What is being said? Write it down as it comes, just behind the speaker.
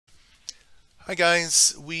Hi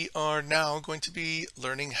guys, we are now going to be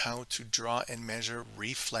learning how to draw and measure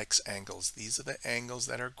reflex angles. These are the angles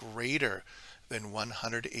that are greater than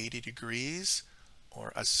 180 degrees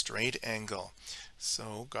or a straight angle.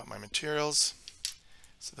 So got my materials.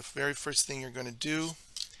 So the very first thing you're going to do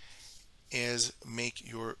is make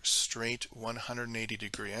your straight 180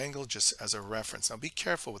 degree angle just as a reference. Now be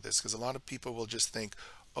careful with this because a lot of people will just think,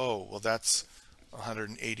 oh, well that's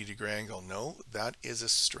 180 degree angle. No, that is a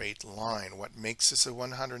straight line. What makes this a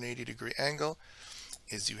 180 degree angle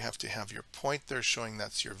is you have to have your point there showing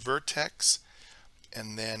that's your vertex,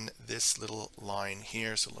 and then this little line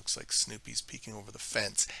here, so it looks like Snoopy's peeking over the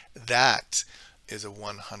fence. That is a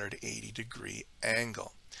 180 degree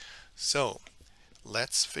angle. So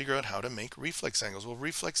let's figure out how to make reflex angles. Well,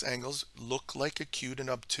 reflex angles look like acute and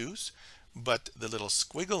obtuse, but the little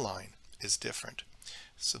squiggle line is different.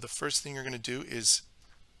 So the first thing you're going to do is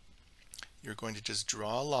you're going to just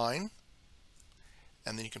draw a line,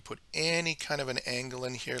 and then you can put any kind of an angle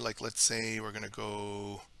in here. Like let's say we're going to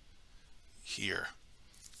go here.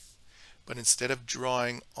 But instead of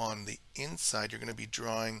drawing on the inside, you're going to be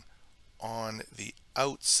drawing on the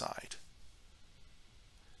outside.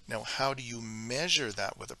 Now, how do you measure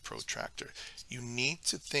that with a protractor? You need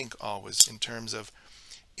to think always in terms of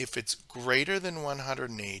if it's greater than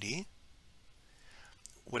 180,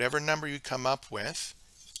 whatever number you come up with,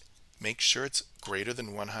 make sure it's greater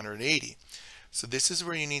than 180. So this is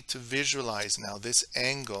where you need to visualize now this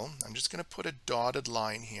angle. I'm just going to put a dotted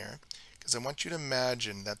line here because I want you to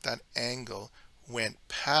imagine that that angle went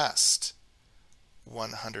past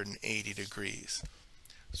 180 degrees.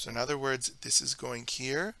 So in other words, this is going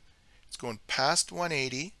here, it's going past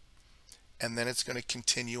 180, and then it's going to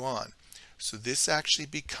continue on. So this actually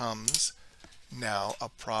becomes now a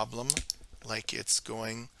problem like it's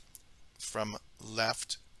going from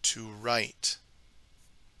left to right.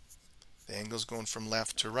 The angle's going from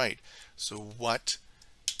left to right. So what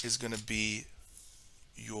is going to be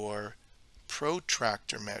your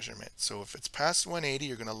protractor measurement? So if it's past 180,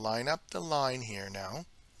 you're going to line up the line here now.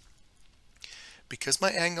 Because my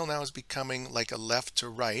angle now is becoming like a left to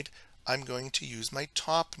right, I'm going to use my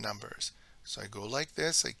top numbers. So I go like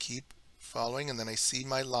this, I keep following, and then I see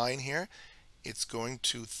my line here. It's going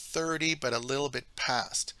to 30, but a little bit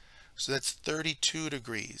past. So that's 32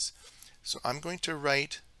 degrees. So I'm going to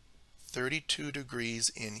write 32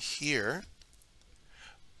 degrees in here.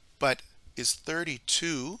 But is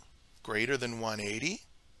 32 greater than 180?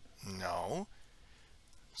 No.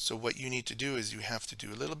 So what you need to do is you have to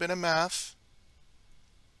do a little bit of math,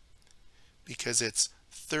 because it's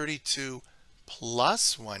 32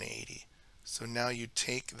 plus 180. So now you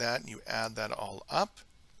take that and you add that all up,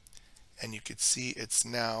 and you could see it's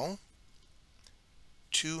now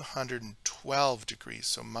 212 degrees.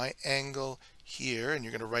 So my angle here, and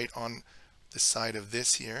you're going to write on the side of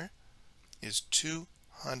this here, is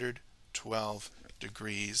 212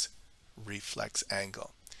 degrees reflex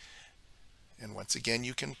angle. And once again,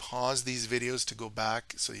 you can pause these videos to go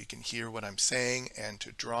back so you can hear what I'm saying and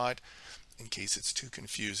to draw it in case it's too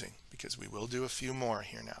confusing, because we will do a few more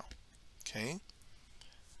here now. Okay.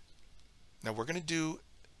 Now we're going to do,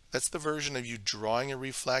 that's the version of you drawing a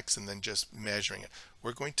reflex and then just measuring it.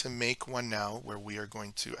 We're going to make one now where we are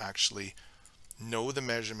going to actually know the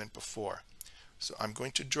measurement before. So I'm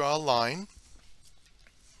going to draw a line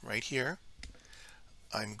right here.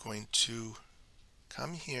 I'm going to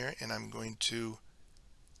come here and I'm going to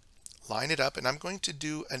line it up, and I'm going to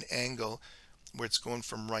do an angle where it's going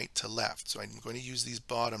from right to left. So I'm going to use these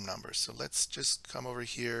bottom numbers. So let's just come over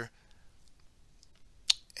here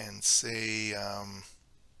and say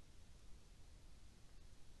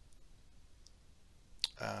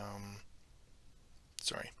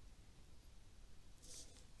sorry,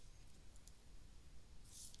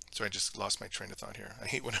 I just lost my train of thought here. I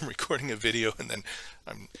hate when I'm recording a video and then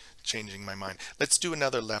I'm changing my mind. Let's do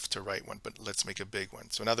another left to right one, but let's make a big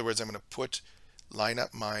one. So in other words, I'm going to line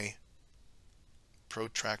up my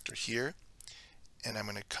protractor here, and I'm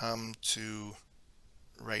going to come to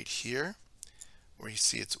right here where you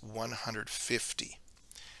see it's 150.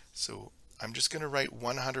 So I'm just going to write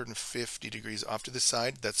 150 degrees off to the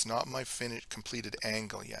side. That's not my finished completed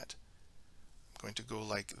angle yet. I'm going to go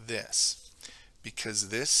like this, because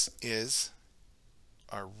this is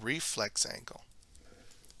our reflex angle.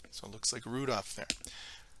 So it looks like Rudolph there.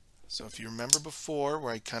 So if you remember before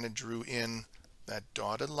where I kind of drew in that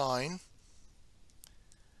dotted line,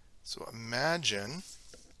 so imagine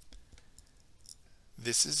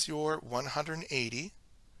this is your 180.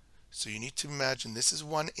 So you need to imagine this is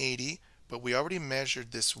 180, but we already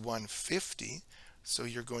measured this 150. So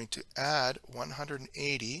you're going to add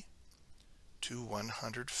 180 to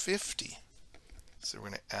 150. So we're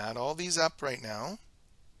going to add all these up right now.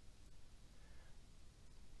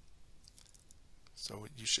 So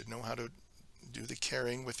you should know how to do the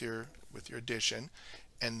carrying with your addition.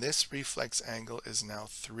 And this reflex angle is now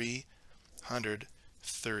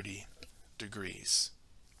 330 degrees.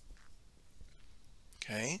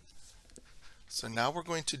 Okay, so now we're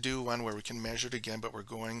going to do one where we can measure it again, but we're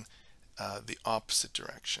going the opposite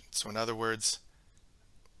direction. So in other words,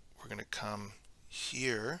 we're going to come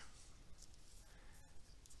here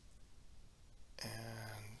and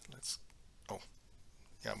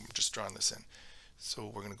I'm just drawing this in. So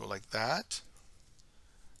we're going to go like that.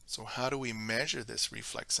 So how do we measure this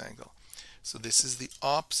reflex angle? So this is the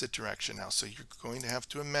opposite direction now. So you're going to have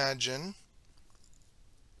to imagine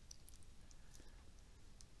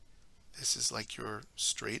this is like your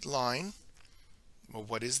straight line. Well,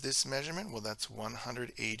 what is this measurement? Well, that's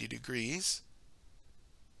 180 degrees.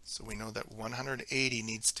 So we know that 180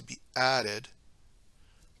 needs to be added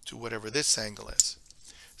to whatever this angle is.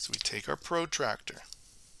 So we take our protractor,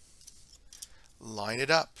 line it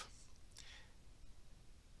up.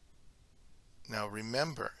 Now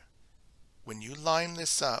remember, when you line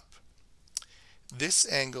this up,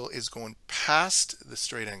 this angle is going past the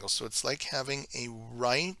straight angle. So it's like having a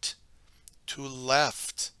right to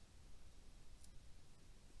left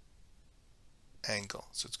angle.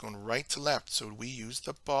 So it's going right to left. So we use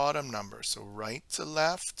the bottom number. So right to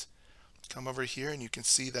left, come over here and you can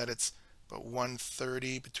see that it's about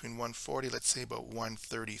 130, between 140, let's say about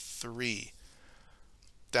 133.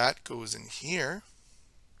 That goes in here.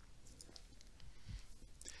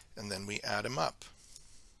 And then we add them up.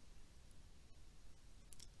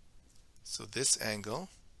 So this angle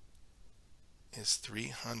is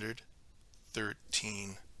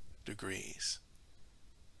 313 degrees.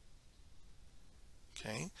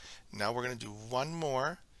 Okay, now we're going to do one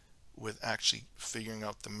more with actually figuring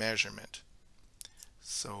out the measurement.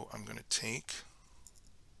 So I'm going to take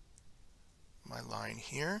my line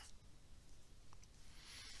here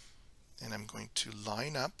and I'm going to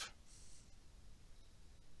line up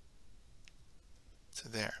to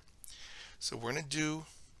there. So we're going to do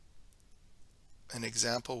an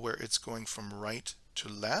example where it's going from right to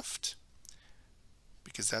left,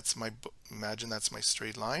 because that's my, imagine that's my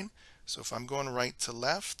straight line. So if I'm going right to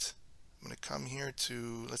left, I'm going to come here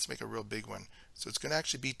to, let's make a real big one. So it's going to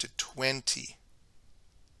actually be to 20.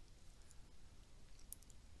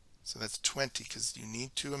 So that's 20, because you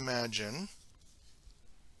need to imagine,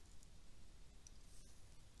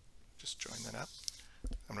 just drawing that up,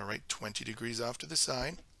 I'm going to write 20 degrees off to the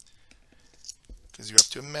side, because you have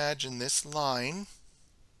to imagine this line.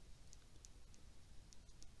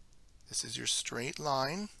 This is your straight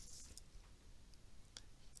line.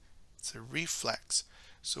 It's a reflex.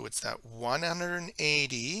 So it's that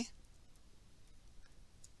 180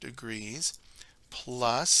 degrees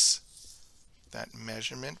plus that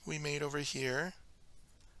measurement we made over here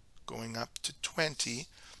going up to 20.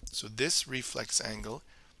 So this reflex angle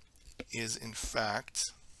is in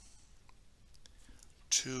fact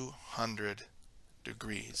 200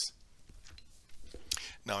 degrees.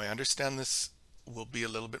 Now I understand this will be a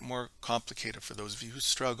little bit more complicated for those of you who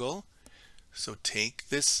struggle. So take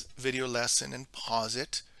this video lesson and pause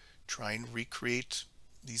it. Try and recreate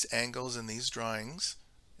these angles and these drawings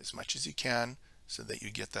as much as you can so that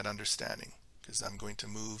you get that understanding, because I'm going to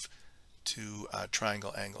move to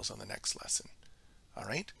triangle angles on the next lesson. All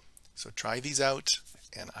right, so try these out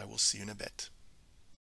and I will see you in a bit.